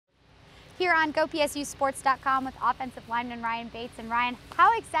here on GoPSUSports.com with offensive lineman Ryan Bates. And Ryan,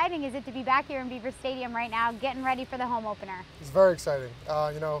 how exciting is it to be back here in Beaver Stadium right now, getting ready for the home opener? It's very exciting.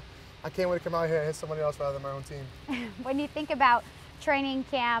 I can't wait to come out here and hit somebody else rather than my own team. When you think about training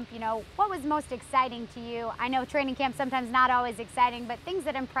camp, what was most exciting to you? I know training camp sometimes not always exciting, but things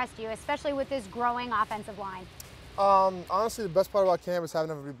that impressed you, especially with this growing offensive line. Honestly, the best part about camp is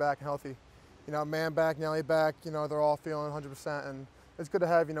having everybody back and healthy. Man back, Nelly back, they're all feeling 100%, and it's good to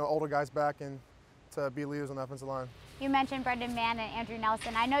have, older guys back and to be leaders on the offensive line. You mentioned Brendan Mann and Andrew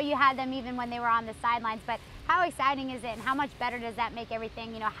Nelson. I know you had them even when they were on the sidelines, but how exciting is it and how much better does that make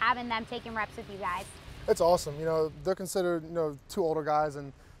everything, having them taking reps with you guys? It's awesome. They're considered, two older guys,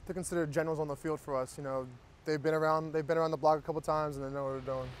 and they're considered generals on the field for us. They've been around the block a couple times, and they know what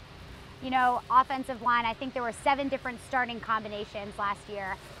they're doing. Offensive line, I think there were 7 different starting combinations last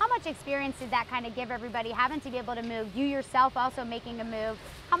year. How much experience did that kind of give everybody, having to be able to move? You yourself also making a move.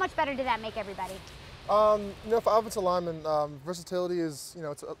 How much better did that make everybody? For offensive linemen, versatility is,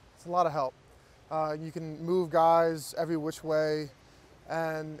 it's a lot of help. You can move guys every which way,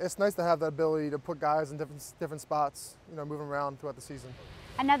 and it's nice to have the ability to put guys in different spots, moving around throughout the season.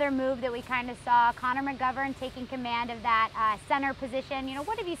 Another move that we kind of saw, Connor McGovern taking command of that center position.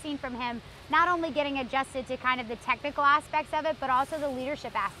 What have you seen from him, not only getting adjusted to kind of the technical aspects of it, but also the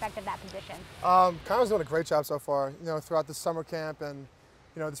leadership aspect of that position? Connor's doing a great job so far, throughout this summer camp and,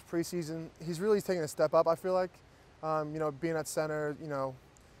 this preseason. He's really taking a step up, I feel like. Being at center,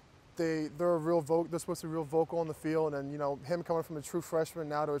 they're supposed to be real vocal in the field, and, him coming from a true freshman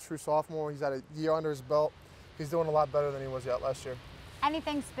now to a true sophomore, he's had a year under his belt. He's doing a lot better than he was yet last year.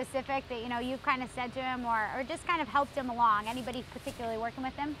 Anything specific that you've kind of said to him or just kind of helped him along? Anybody particularly working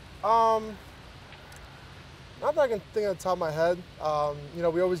with him? Not that I can think at the top of my head.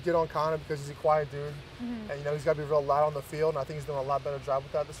 We always get on Connor because he's a quiet dude, and he's got to be real loud on the field, and I think he's doing a lot better job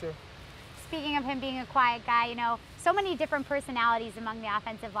with that this year. Speaking of him being a quiet guy, so many different personalities among the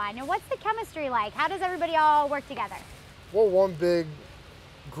offensive line. What's the chemistry like? How does everybody all work together? We're one big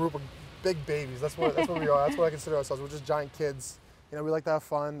group of big babies. That's what we are. That's what I consider ourselves. We're just giant kids. We like to have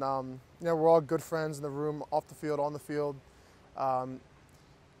fun. We're all good friends in the room, off the field, on the field.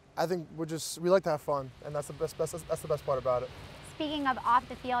 I think we like to have fun, and that's the best part about it. Speaking of off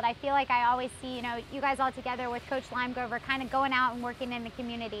the field, I feel like I always see, you guys all together with Coach Limegrover kind of going out and working in the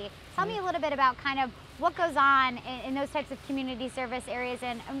community. Tell me a little bit about kind of what goes on in those types of community service areas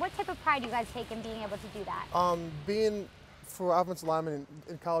and what type of pride you guys take in being able to do that. Being for offensive linemen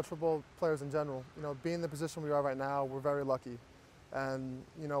and college football players in general, being in the position we are right now, we're very lucky. And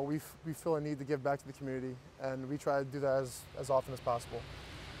we feel a need to give back to the community, and we try to do that as often as possible.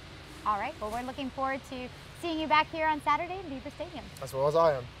 All right, well, we're looking forward to seeing you back here on Saturday in Beaver Stadium. As well as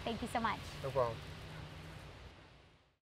I am. Thank you so much. No problem.